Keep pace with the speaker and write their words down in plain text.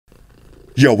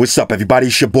Yo, what's up everybody?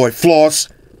 It's your boy Floss,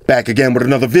 back again with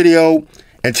another video.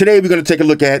 And today we're going to take a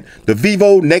look at the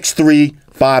VIVO NEX 3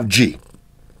 5G.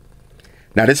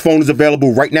 Now this phone is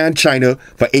available right now in China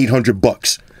for 800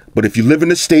 bucks. But if you live in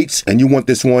the States and you want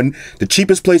this one, the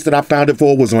cheapest place that I found it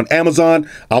for was on Amazon.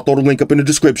 I'll throw the link up in the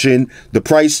description. The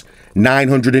price,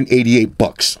 988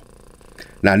 bucks.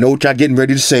 Now I know what y'all getting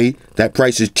ready to say. That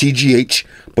price is TGH.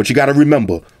 But you got to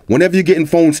remember, whenever you're getting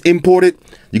phones imported,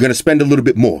 you're going to spend a little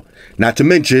bit more. Not to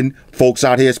mention, folks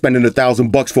out here spending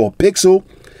 $1,000 for a Pixel.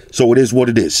 So it is what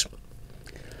it is.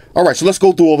 All right, so let's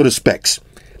go through all of the specs.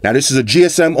 Now, this is a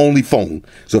GSM only phone.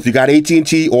 So if you got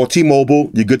AT&T or T-Mobile,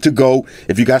 you're good to go.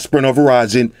 If you got Sprint or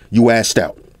Verizon, you assed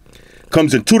out.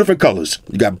 Comes in two different colors.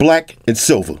 You got black and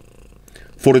silver.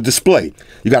 For the display,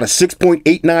 you got a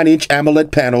 6.89-inch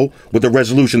AMOLED panel with a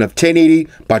resolution of 1080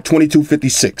 by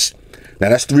 2256. Now,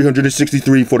 that's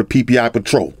 363 for the PPI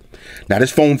Patrol. Now,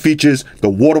 this phone features the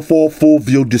Waterfall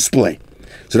FullView display.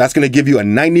 So that's going to give you a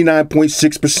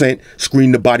 99.6%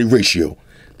 screen-to-body ratio.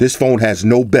 This phone has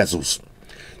no bezels.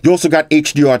 You also got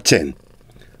HDR10.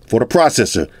 For the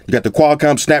processor, you got the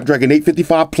Qualcomm Snapdragon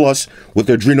 855 Plus with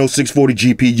the Adreno 640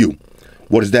 GPU.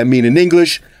 What does that mean in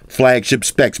English? Flagship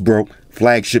specs, bro.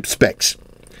 Flagship specs.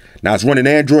 Now, it's running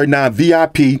Android 9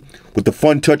 VIP with the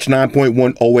FunTouch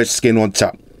 9.1 OS skin on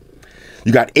top.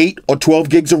 You got 8 or 12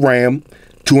 gigs of RAM,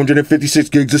 256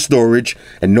 gigs of storage,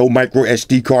 and no micro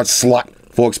SD card slot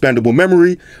for expandable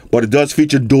memory, but it does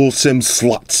feature dual SIM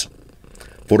slots.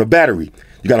 For the battery,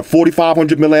 you got a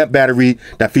 4500 milliamp battery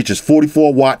that features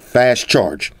 44 watt fast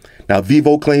charge. Now,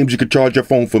 Vivo claims you can charge your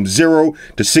phone from 0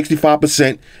 to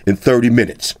 65% in 30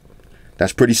 minutes.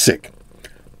 That's pretty sick.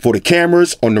 For the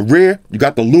cameras on the rear, you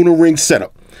got the Lunar Ring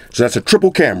setup. So that's a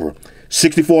triple camera,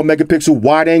 64 megapixel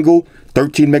wide angle,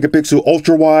 13 megapixel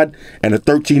ultra wide, and a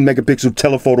 13 megapixel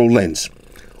telephoto lens.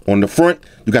 On the front,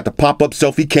 you got the pop-up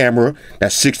selfie camera,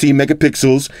 that's 16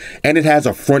 megapixels, and it has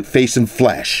a front-facing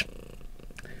flash.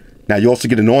 Now, you also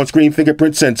get an on-screen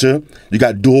fingerprint sensor. You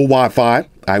got dual Wi-Fi.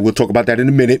 I will talk about that in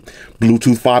a minute.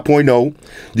 Bluetooth 5.0.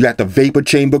 You got the vapor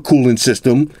chamber cooling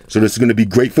system. So this is going to be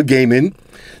great for gaming.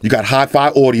 You got hi-fi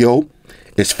audio.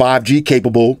 It's 5G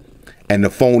capable. And the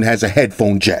phone has a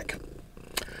headphone jack.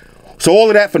 So all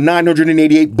of that for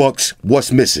 988 bucks.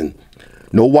 What's missing?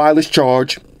 No wireless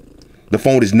charge. The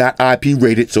phone is not IP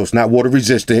rated, so it's not water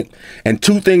resistant. And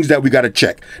two things that we got to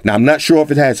check. Now, I'm not sure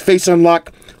if it has face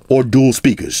unlock or dual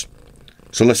speakers.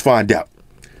 So let's find out.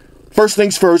 First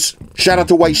things first, shout out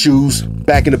to White Shoes,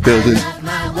 back in the building. I love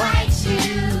my white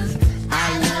shoes.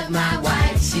 I love my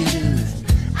white shoes.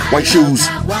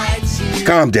 White shoes,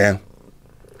 calm down.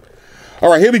 All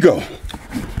right, here we go.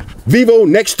 VIVO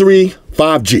NEX 3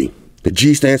 5G. The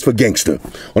G stands for gangster.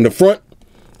 On the front,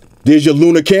 there's your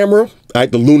Lunar camera. All right,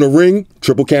 the Lunar Ring,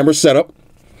 triple camera setup.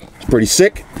 It's pretty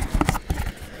sick.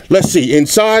 Let's see,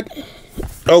 inside.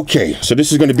 Okay, so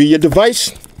this is going to be your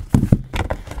device.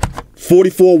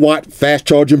 44 watt fast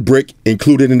charging brick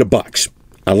included in the box.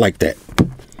 I like that.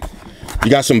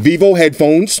 You got some Vivo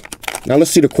headphones. Now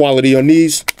let's see the quality on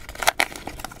these.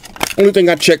 Only thing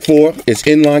I check for is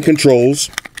inline controls,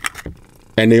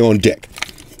 and they're on deck.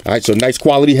 All right, so nice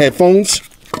quality headphones.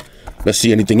 Let's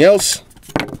see anything else.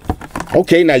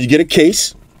 Okay, now you get a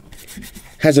case.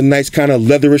 Has a nice kind of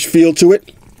leatherish feel to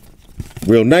it.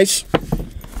 Real nice.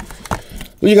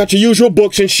 You got your usual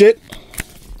books and shit.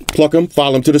 Plug them,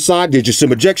 file them to the side. There's your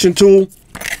SIM ejection tool.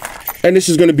 And this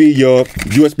is going to be your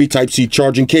USB Type-C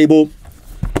charging cable.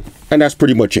 And that's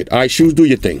pretty much it. All right, shoes, do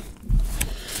your thing.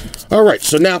 All right,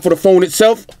 so now for the phone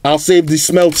itself, I'll save the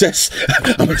smell test.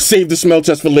 I'm going to save the smell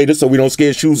test for later so we don't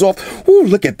scare shoes off. Ooh,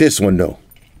 look at this one, though.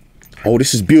 Oh,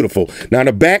 this is beautiful. Now, in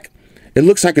the back, it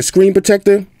looks like a screen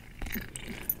protector. Yeah,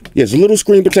 there's a little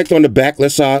screen protector on the back.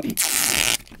 Let's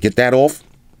get that off.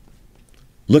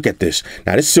 Look at this.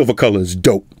 Now, this silver color is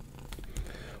dope.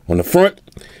 On the front,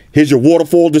 here's your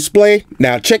waterfall display.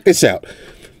 Now, check this out.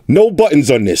 No buttons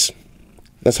on this.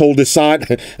 Let's hold this side.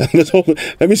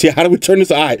 Let me see. How do we turn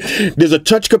this? All right. There's a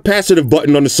touch capacitive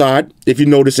button on the side. If you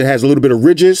notice, it has a little bit of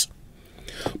ridges.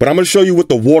 But I'm going to show you what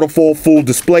the waterfall full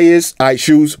display is. All right,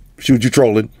 shoes. Shoes, you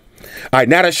trolling. All right,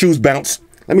 now that shoes bounce.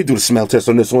 Let me do the smell test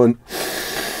on this one.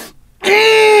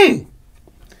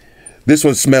 This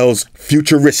one smells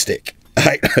futuristic.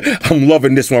 I'm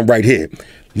loving this one right here.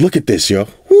 Look at this, yo.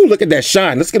 Ooh, look at that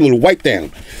shine. Let's get a little wipe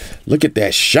down. Look at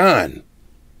that shine.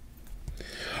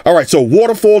 All right, so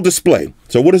waterfall display.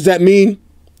 So what does that mean?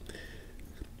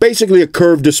 Basically a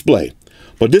curved display.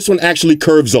 But this one actually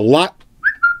curves a lot.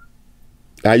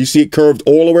 You see it curved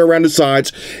all the way around the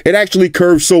sides. It actually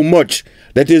curves so much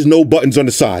that there's no buttons on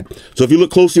the side. So if you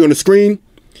look closely on the screen,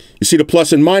 you see the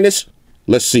plus and minus.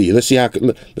 Let's see. Let's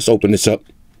open this up.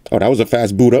 Oh, that was a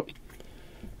fast boot up.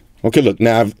 Okay, look,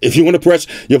 now if you want to press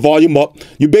your volume up,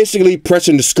 you're basically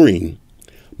pressing the screen.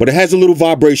 But it has a little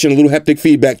vibration, a little haptic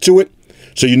feedback to it,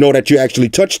 so you know that you actually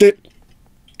touched it.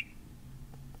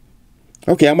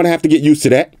 Okay, I'm going to have to get used to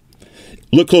that.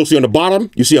 Look closely on the bottom.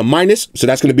 You see a minus, so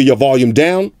that's going to be your volume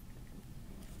down.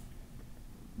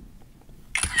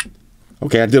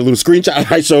 Okay, I did a little screenshot. All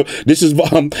right, so this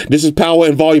is power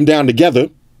and volume down together.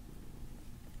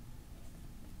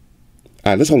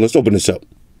 All right, let's open this up.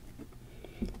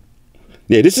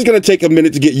 Yeah, this is going to take a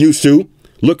minute to get used to.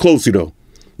 Look closely, though.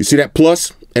 You see that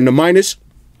plus and the minus?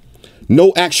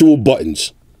 No actual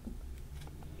buttons.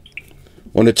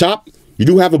 On the top, you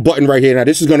do have a button right here. Now,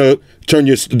 this is going to turn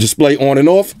your display on and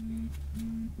off.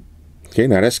 Okay,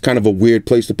 now that's kind of a weird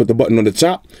place to put the button on the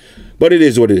top, but it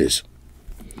is what it is.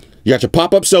 You got your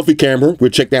pop-up selfie camera. We'll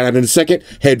check that out in a second.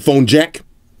 Headphone jack.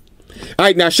 All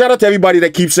right, now shout out to everybody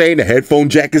that keeps saying the headphone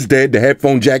jack is dead. The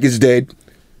headphone jack is dead.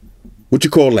 What you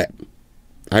call that?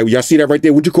 All right, y'all see that right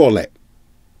there? What you call that?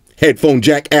 Headphone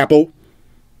jack Apple.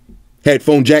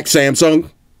 Headphone jack Samsung.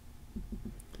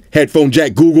 Headphone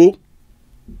jack Google.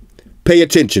 Pay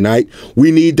attention, all right?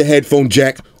 We need the headphone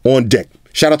jack on deck.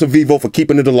 Shout out to Vivo for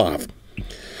keeping it alive.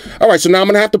 All right, so now I'm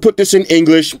going to have to put this in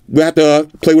English. We'll have to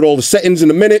play with all the settings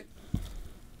in a minute.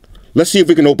 Let's see if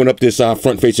we can open up this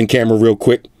front-facing camera real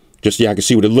quick, just so y'all can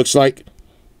see what it looks like.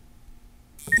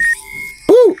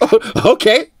 Ooh,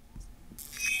 okay.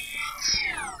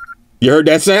 You heard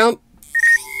that sound?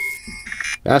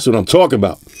 That's what I'm talking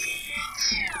about.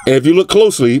 And if you look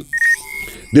closely,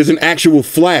 there's an actual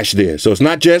flash there. So it's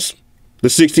not just the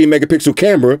 16 megapixel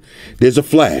camera, there's a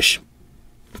flash.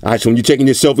 All right, so when you're taking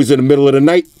your selfies in the middle of the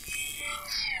night,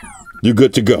 you're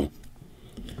good to go.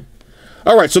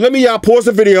 All right, so let me pause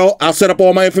the video. I'll set up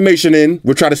all my information in.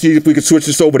 We'll try to see if we can switch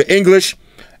this over to English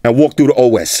and walk through the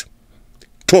OS.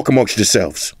 Talk amongst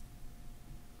yourselves.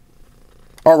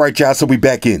 All right, y'all, so we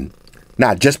back in.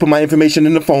 Now, just put my information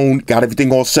in the phone, got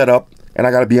everything all set up, and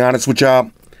I got to be honest with y'all,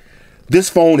 this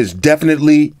phone is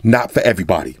definitely not for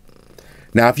everybody.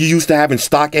 Now, if you're used to having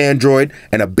stock Android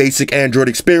and a basic Android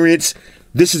experience,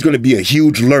 this is going to be a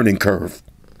huge learning curve.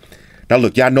 Now,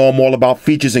 look, y'all know I'm all about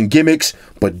features and gimmicks,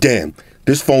 but damn,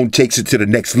 this phone takes it to the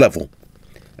next level.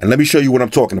 And let me show you what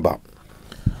I'm talking about.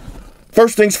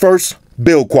 First things first,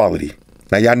 build quality.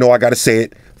 Now, y'all know I got to say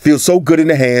it. Feels so good in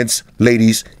the hands.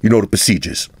 Ladies, you know the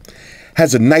procedures.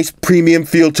 Has a nice premium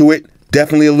feel to it.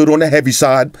 Definitely a little on the heavy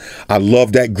side. I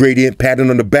love that gradient pattern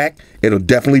on the back. It'll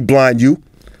definitely blind you.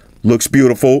 Looks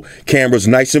beautiful. Camera's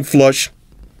nice and flush.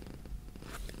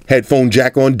 Headphone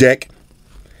jack on deck.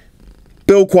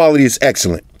 Build quality is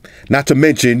excellent. Not to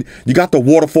mention, you got the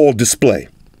waterfall display.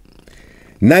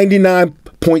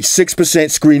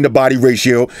 99.6% screen to body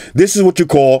ratio. This is what you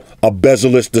call a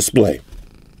bezel-less display.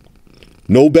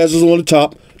 No bezels on the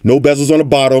top, no bezels on the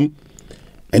bottom,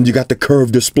 and you got the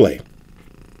curved display.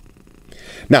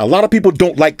 Now, a lot of people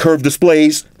don't like curved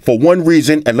displays for one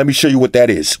reason, and let me show you what that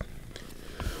is.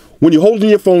 When you're holding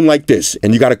your phone like this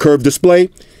and you got a curved display,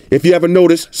 if you ever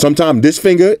notice, sometimes this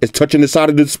finger is touching the side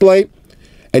of the display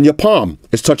and your palm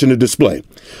is touching the display.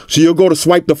 So you'll go to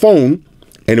swipe the phone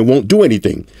and it won't do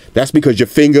anything. That's because your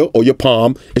finger or your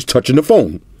palm is touching the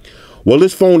phone. Well,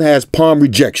 this phone has palm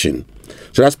rejection.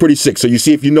 So that's pretty sick. So you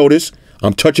see, if you notice,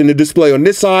 I'm touching the display on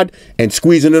this side and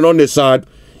squeezing it on this side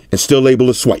and still able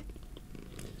to swipe.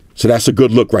 So that's a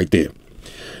good look right there.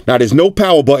 Now, there's no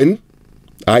power button.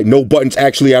 All right, no buttons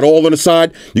actually at all on the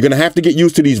side. You're going to have to get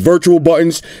used to these virtual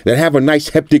buttons that have a nice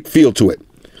haptic feel to it.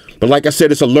 But like I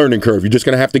said, it's a learning curve. You're just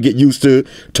going to have to get used to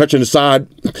touching the side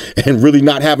and really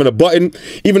not having a button,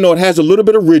 even though it has a little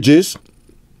bit of ridges,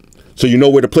 so you know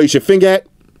where to place your finger at.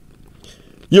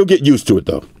 You'll get used to it,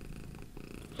 though.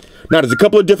 Now, there's a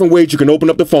couple of different ways you can open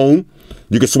up the phone.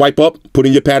 You can swipe up, put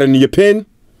in your pattern in your pin.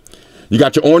 You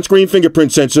got your on-screen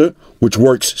fingerprint sensor, which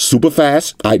works super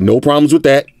fast. All right, no problems with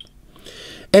that.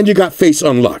 And you got face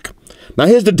unlock. Now,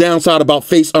 here's the downside about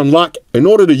face unlock. In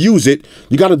order to use it,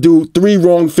 you got to do 3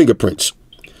 wrong fingerprints.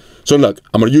 So look,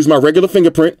 I'm going to use my regular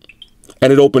fingerprint,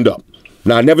 and it opened up.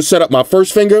 Now, I never set up my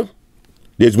first finger.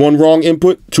 There's 1 wrong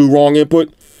input, 2 wrong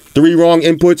input, 3 wrong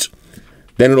inputs.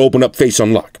 Then it opened up face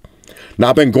unlock. Now,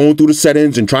 I've been going through the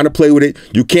settings and trying to play with it.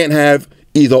 You can't have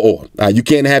either or. You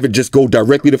can't have it just go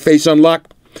directly to face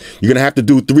unlock. You're going to have to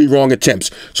do 3 wrong attempts.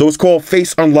 So it's called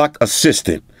Face Unlock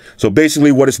Assistant. So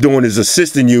basically what it's doing is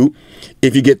assisting you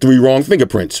if you get 3 wrong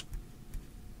fingerprints.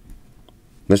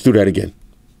 Let's do that again.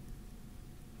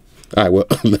 All right, well,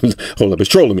 hold up. It's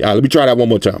trolling me. All right, let me try that one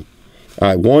more time. All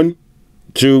right, 1,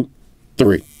 2,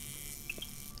 3.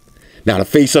 Now the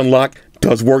face unlock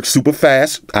Does work super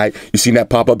fast. You seen that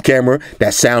pop-up camera?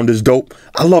 That sound is dope.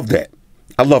 I love that.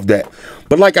 I love that.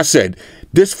 But like I said,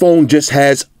 this phone just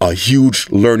has a huge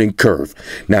learning curve.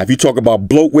 Now, if you talk about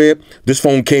bloatware, this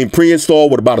phone came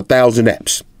pre-installed with about 1,000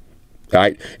 apps. All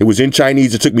right, it was in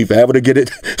Chinese. It took me forever to get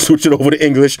it, switch it over to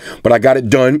English, but I got it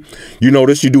done. You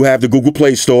notice you do have the Google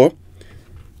Play Store.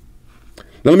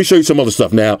 Now, let me show you some other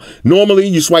stuff. Now, normally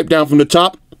you swipe down from the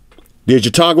top. There's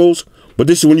your toggles. But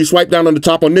this is when you swipe down on the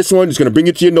top on this one, it's going to bring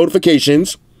you to your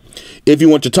notifications. If you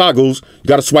want your toggles, you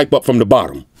got to swipe up from the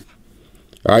bottom.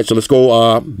 All right, so let's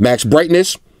go max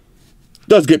brightness.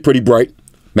 Does get pretty bright.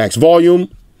 Max volume.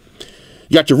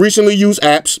 You got your recently used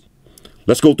apps.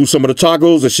 Let's go through some of the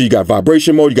toggles. Let's see, you got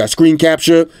vibration mode, you got screen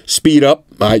capture, speed up.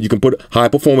 All right, you can put high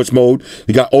performance mode.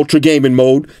 You got ultra gaming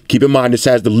mode. Keep in mind this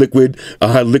has the liquid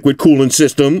cooling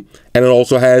system, and it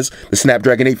also has the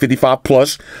Snapdragon 855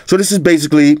 Plus. So this is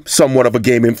basically somewhat of a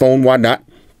gaming phone. Why not?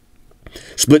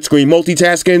 Split screen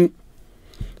multitasking,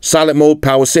 silent mode,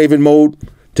 power saving mode.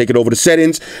 Take it over to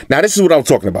settings. Now this is what I'm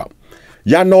talking about.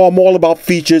 Y'all know I'm all about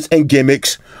features and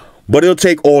gimmicks. But it'll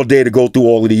take all day to go through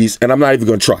all of these, and I'm not even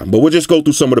going to try. But we'll just go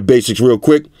through some of the basics real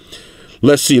quick.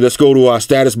 Let's see. Let's go to our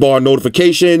status bar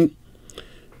notification.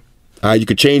 You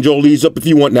can change all these up if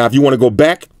you want. Now, if you want to go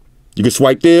back, you can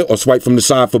swipe there or swipe from the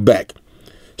side for back.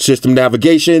 System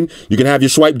navigation. You can have your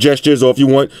swipe gestures, or if you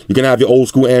want, you can have your old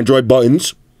school Android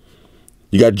buttons.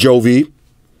 You got Jovi.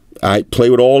 All right, play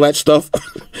with all that stuff.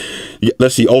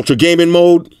 Let's see. Ultra gaming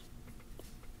mode.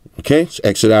 Okay, let's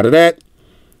exit out of that.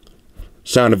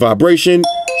 Sound and vibration.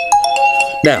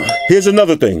 Now, here's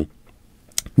another thing.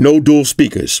 No dual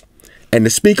speakers. And the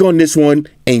speaker on this one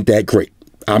ain't that great.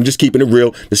 I'm just keeping it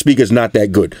real. The speaker's not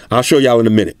that good. I'll show y'all in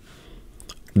a minute.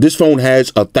 This phone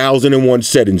has 1,001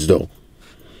 settings, though. All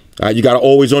right, you got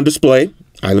always on display. All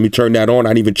right, let me turn that on. I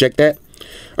didn't even check that.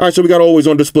 All right, so we got always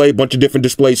on display. A bunch of different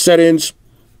display settings.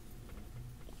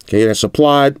 Okay, that's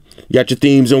applied. You got your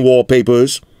themes and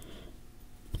wallpapers.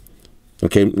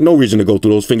 Okay, no reason to go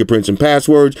through those fingerprints and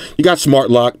passwords. You got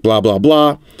smart lock, blah, blah,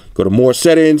 blah. Go to more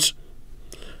settings.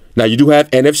 Now, you do have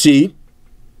NFC. You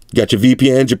got your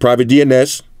VPNs, your private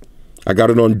DNS. I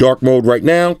got it on dark mode right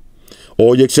now.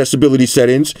 All your accessibility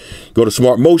settings. Go to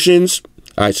smart motions.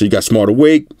 All right, so you got smart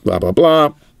awake, blah, blah,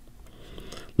 blah.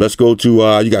 Let's go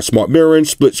to, you got smart mirroring,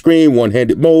 split screen,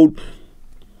 one-handed mode.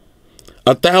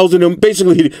 1,000,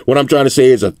 basically what I'm trying to say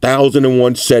is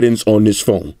 1,001 settings on this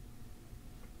phone.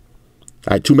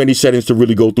 All right, too many settings to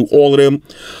really go through all of them,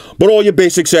 but all your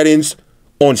basic settings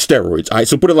on steroids. All right,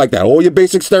 so put it like that. All your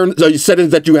basic settings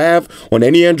that you have on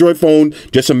any Android phone,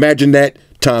 just imagine that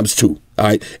times 2. All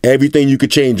right, everything you could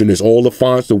change on this, all the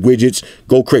fonts, the widgets,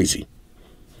 go crazy.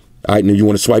 All right, now you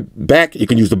want to swipe back, you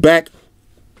can use the back,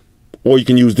 or you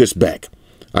can use this back.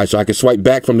 All right, so I can swipe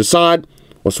back from the side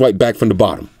or swipe back from the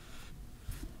bottom.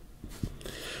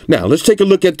 Now, let's take a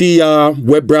look at the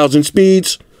web browsing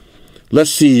speeds. Let's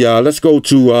see. Let's go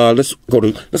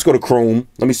to Chrome.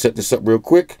 Let me set this up real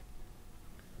quick.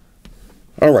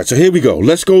 All right, so here we go.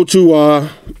 Let's go to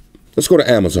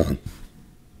Amazon.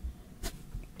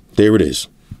 There it is.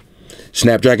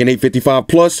 Snapdragon 855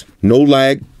 Plus, no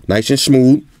lag, nice and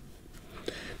smooth.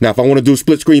 Now, if I want to do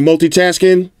split screen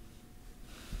multitasking,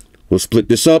 we'll split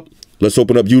this up. Let's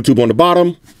open up YouTube on the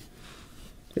bottom,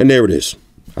 and there it is.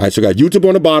 All right, so I got YouTube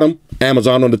on the bottom,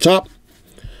 Amazon on the top.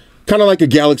 Kind of like a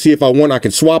Galaxy. If I want, I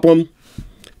can swap them.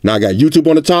 Now I got YouTube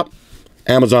on the top,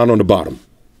 Amazon on the bottom.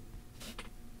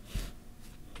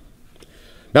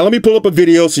 Now let me pull up a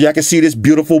video so y'all can see this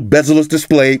beautiful bezel-less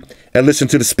display and listen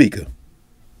to the speaker.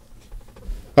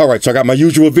 All right, so I got my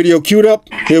usual video queued up.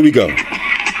 Here we go.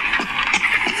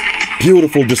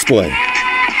 Beautiful display.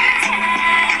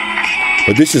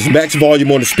 But this is max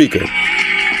volume on the speaker.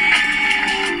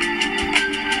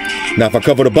 Now if I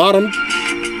cover the bottom,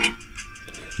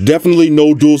 definitely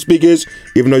no dual speakers,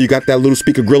 even though you got that little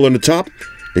speaker grill on the top.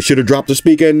 They should have dropped the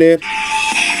speaker in there.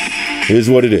 Here's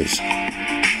what it is.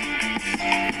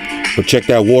 But check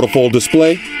that waterfall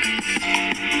display.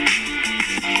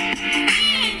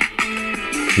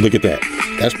 Look at that.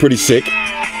 That's pretty sick.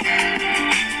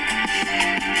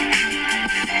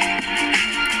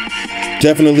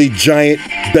 Definitely giant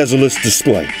bezel-less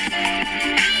display.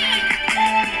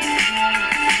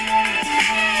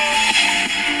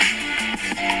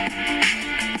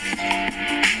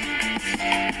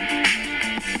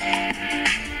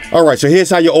 All right, so here's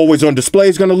how your always on display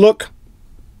is going to look.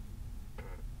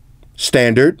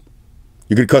 Standard.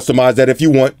 You can customize that if you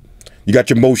want. You got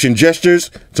your motion gestures.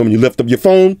 So when you lift up your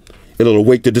phone, it'll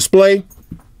awake the display.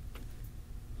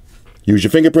 Use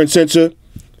your fingerprint sensor.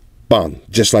 Bang,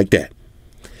 just like that.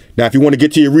 Now, if you want to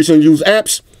get to your recently used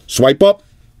apps, swipe up.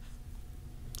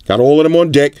 Got all of them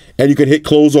on deck, and you can hit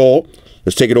close all.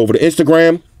 Let's take it over to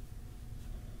Instagram.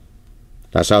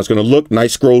 That's how it's going to look.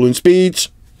 Nice scrolling speeds.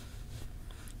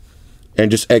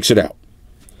 And just exit out.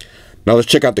 Now let's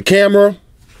check out the camera.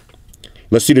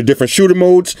 Let's see the different shooter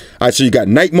modes. All right, so you got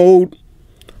night mode,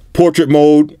 portrait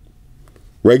mode,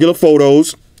 regular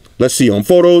photos. Let's see on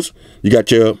photos, you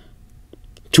got your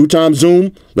 2x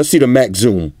zoom. Let's see the max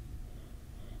zoom.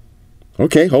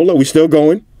 Okay, hold on, we still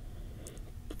going.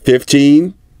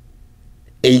 15,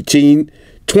 18,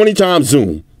 20 times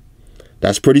zoom.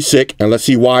 That's pretty sick. And let's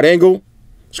see wide angle.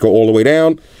 Let's go all the way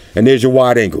down. And there's your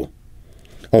wide angle.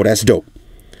 Oh, that's dope.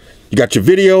 You got your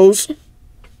videos.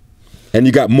 And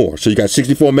you got more. So you got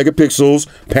 64 megapixels,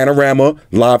 panorama,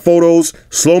 live photos,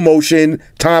 slow motion,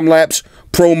 time lapse,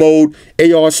 pro mode,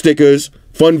 AR stickers,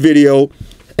 fun video,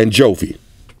 and Jovi.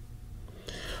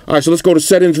 All right, so let's go to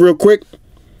settings real quick.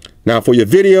 Now for your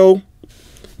video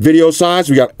size,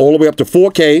 we got all the way up to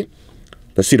 4K.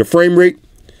 Let's see the frame rate,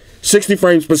 60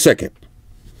 frames per second.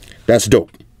 That's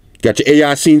dope. Got your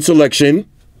AI scene selection,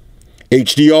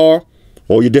 HDR,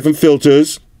 all your different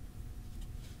filters.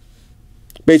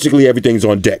 Basically, everything's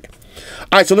on deck.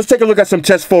 All right, so let's take a look at some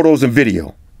test photos and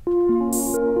video.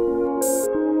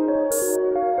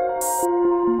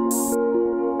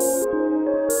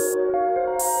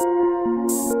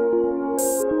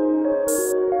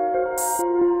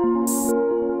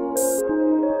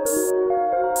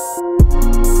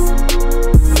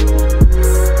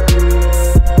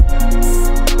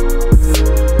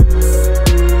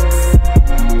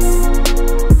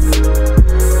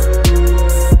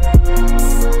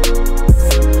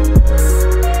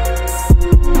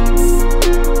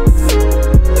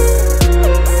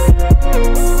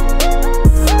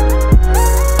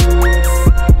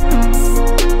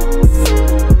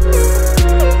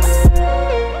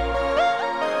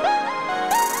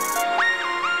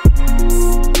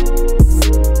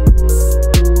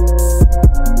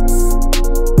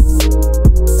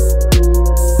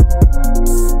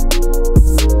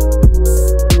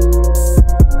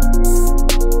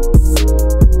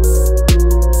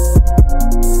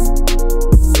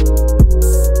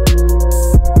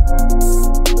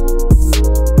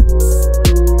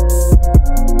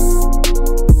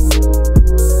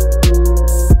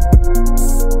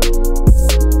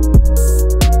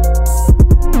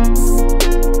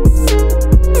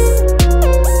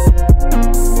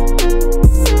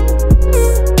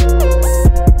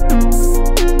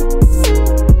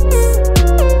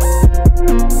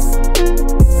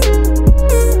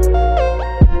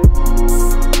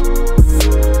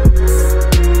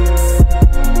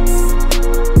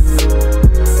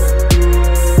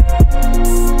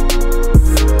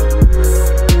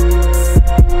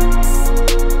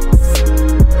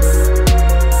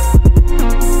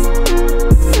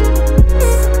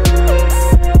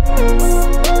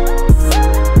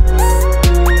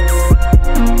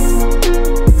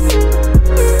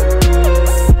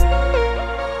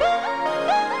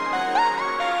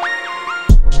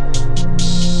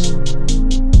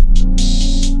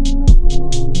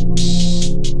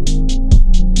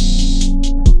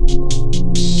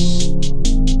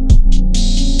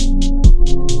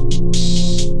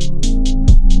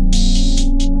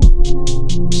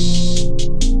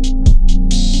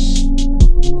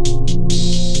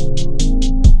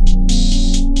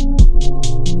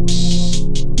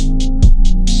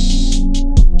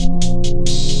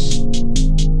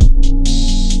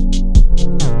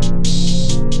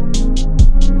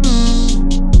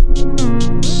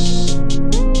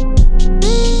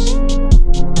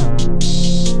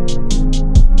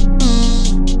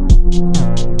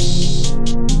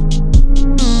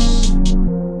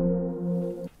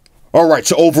 All right,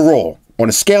 so overall, on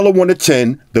a scale of 1 to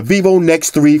 10, the VIVO NEX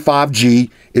 3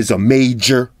 5G is a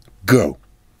major go.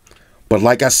 But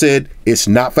like I said, it's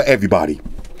not for everybody.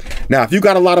 Now, if you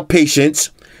got a lot of patience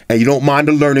and you don't mind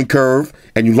the learning curve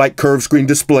and you like curved screen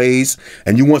displays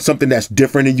and you want something that's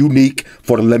different and unique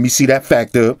for the let me see that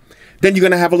factor, then you're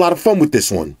going to have a lot of fun with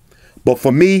this one. But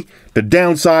for me, the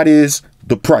downside is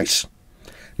the price.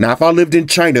 Now, if I lived in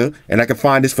China and I could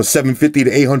find this for $750 to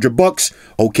 $800,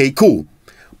 okay, cool.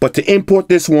 But to import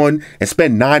this one and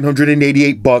spend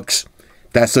 $988,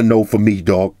 that's a no for me,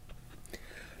 dog.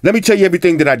 Let me tell you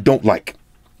everything that I don't like.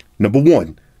 Number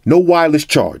 1, no wireless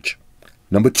charge.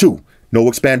 Number 2, no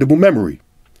expandable memory.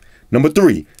 Number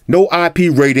 3, no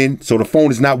IP rating, so the phone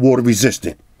is not water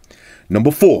resistant. Number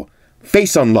 4,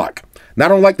 face unlock. Now, I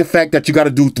don't like the fact that you got to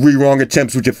do 3 wrong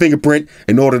attempts with your fingerprint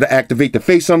in order to activate the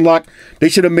face unlock. They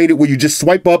should have made it where you just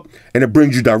swipe up and it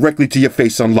brings you directly to your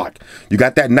face unlock. You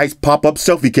got that nice pop-up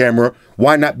selfie camera.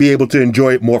 Why not be able to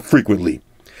enjoy it more frequently?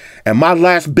 And my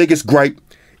last biggest gripe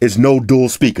is no dual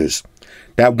speakers.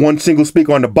 That one single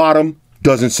speaker on the bottom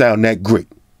doesn't sound that great.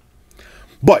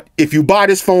 But if you buy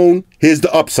this phone, here's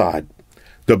the upside.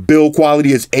 The build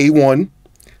quality is A1.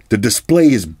 The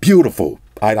display is beautiful.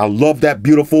 I love that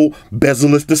beautiful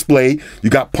bezel-less display. You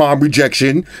got palm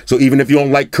rejection, so even if you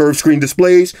don't like curved screen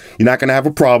displays, you're not going to have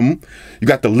a problem. You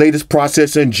got the latest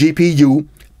processor and GPU,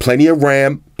 plenty of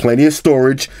RAM, plenty of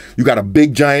storage. You got a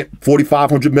big giant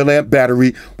 4500 milliamp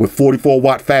battery with 44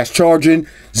 watt fast charging,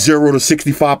 0 to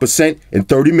 65% in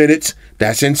 30 minutes.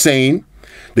 That's insane.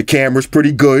 The camera's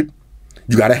pretty good.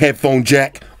 You got a headphone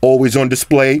jack, always on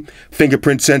display,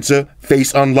 fingerprint sensor,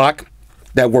 face unlock.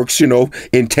 That works, you know,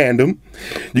 in tandem.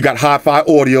 You got hi-fi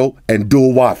audio and dual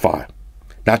Wi-Fi.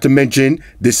 Not to mention,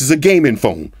 this is a gaming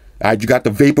phone. All right, you got the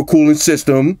vapor cooling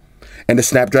system and the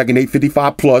Snapdragon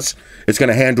 855 Plus. It's going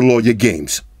to handle all your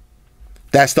games.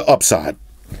 That's the upside.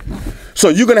 So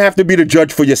you're going to have to be the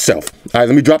judge for yourself. All right,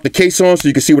 let me drop the case on so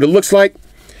you can see what it looks like.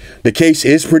 The case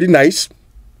is pretty nice.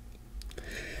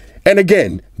 And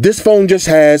again, this phone just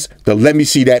has the let me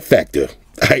see that factor.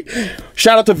 All right.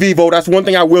 Shout out to Vivo. That's one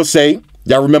thing I will say.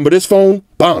 Y'all remember this phone?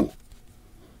 Bang.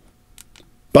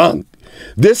 Bang.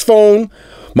 This phone,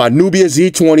 my Nubia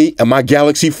Z20 and my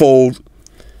Galaxy Fold,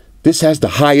 this has the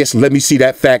highest let me see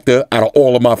that factor out of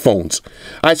all of my phones.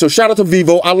 All right, so shout out to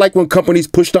Vivo. I like when companies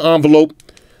push the envelope,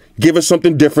 give us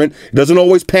something different. It doesn't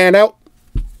always pan out,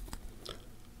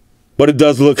 but it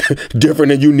does look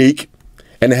different and unique.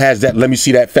 And it has that let me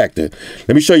see that factor.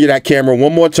 Let me show you that camera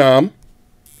one more time.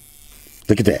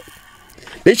 Look at that.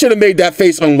 They should have made that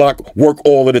face unlock work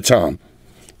all of the time.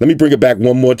 Let me bring it back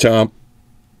one more time.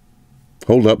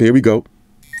 Hold up, here we go.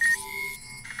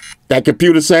 That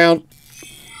computer sound,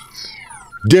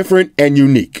 different and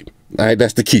unique. All right,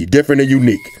 that's the key, different and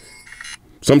unique.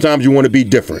 Sometimes you want to be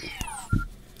different.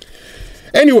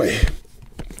 Anyway,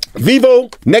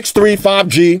 VIVO NEX 3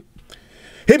 5G.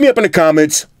 Hit me up in the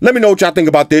comments. Let me know what y'all think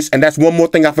about this. And that's one more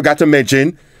thing I forgot to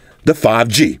mention, the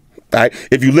 5G. All right,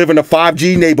 if you live in a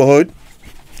 5G neighborhood,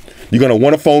 you're going to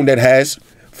want a phone that has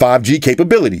 5G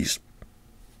capabilities.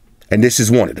 And this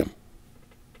is one of them.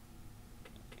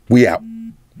 We out.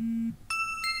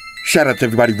 Shout out to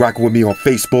everybody rocking with me on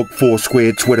Facebook,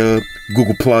 Foursquare, Twitter,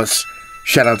 Google+.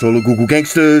 Shout out to all the Google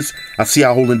gangsters. I see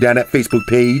y'all holding down that Facebook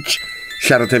page.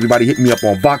 Shout out to everybody hitting me up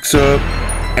on Boxer.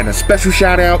 And a special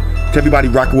shout out to everybody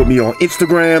rocking with me on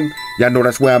Instagram. Y'all know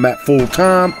that's where I'm at full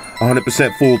time,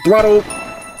 100% full throttle.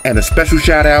 And a special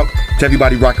shout out to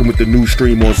everybody rocking with the new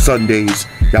stream on Sundays.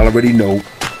 Y'all already know,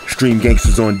 Stream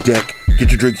Gangsters on deck.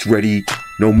 Get your drinks ready.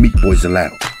 No meat boys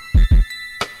allowed.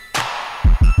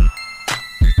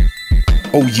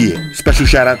 Oh yeah, special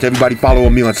shout out to everybody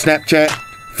following me on Snapchat,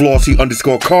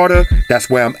 Flossy_Carter. That's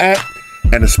where I'm at.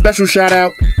 And a special shout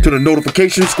out to the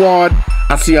notification squad.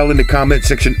 I see y'all in the comment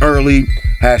section early.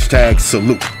 Hashtag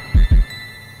salute.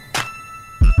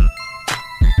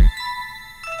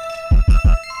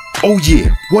 Oh yeah,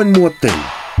 one more thing.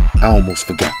 I almost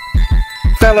forgot.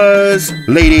 Fellas,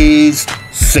 ladies,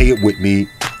 say it with me.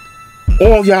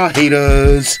 All y'all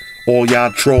haters, all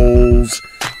y'all trolls,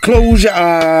 close your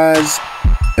eyes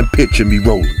and picture me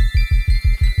rolling.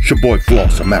 It's your boy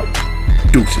Floss, I'm out.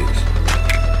 Deuces. Enterprise,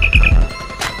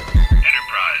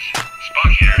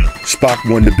 Spock here. Spock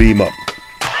wanted to beam up.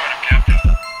 Affirmative, Captain.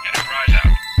 Enterprise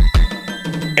out.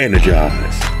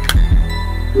 Energize.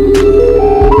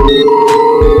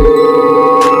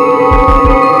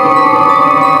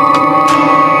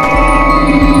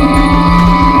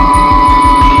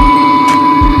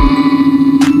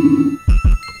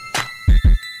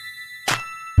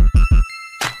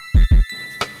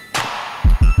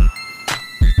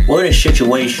 We're in a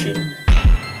situation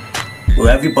where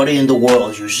everybody in the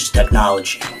world uses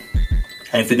technology.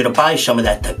 And if you're going to buy some of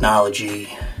that technology,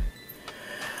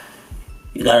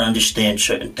 you got to understand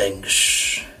certain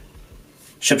things.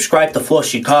 Subscribe to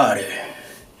Flossy Carter.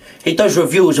 He does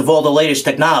reviews of all the latest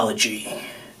technology.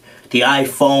 The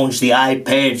iPhones, the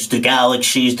iPads, the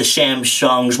Galaxies, the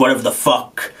Samsungs, whatever the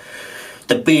fuck.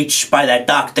 The Beats by that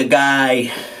doctor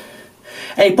guy.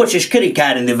 And he puts his kitty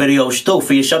cat in the videos too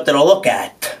for you something to look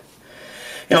at.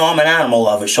 You know, I'm an animal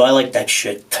lover, so I like that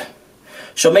shit.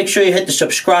 So make sure you hit the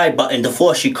subscribe button to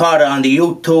Flossy Carter on the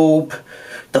YouTube,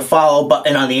 the follow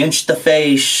button on the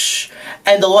Instaface,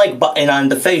 and the like button on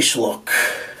the Facelook.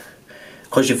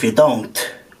 Because if you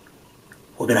don't,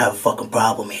 we're gonna have a fucking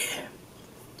problem here.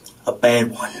 A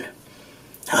bad one.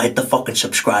 Now hit the fucking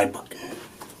subscribe button.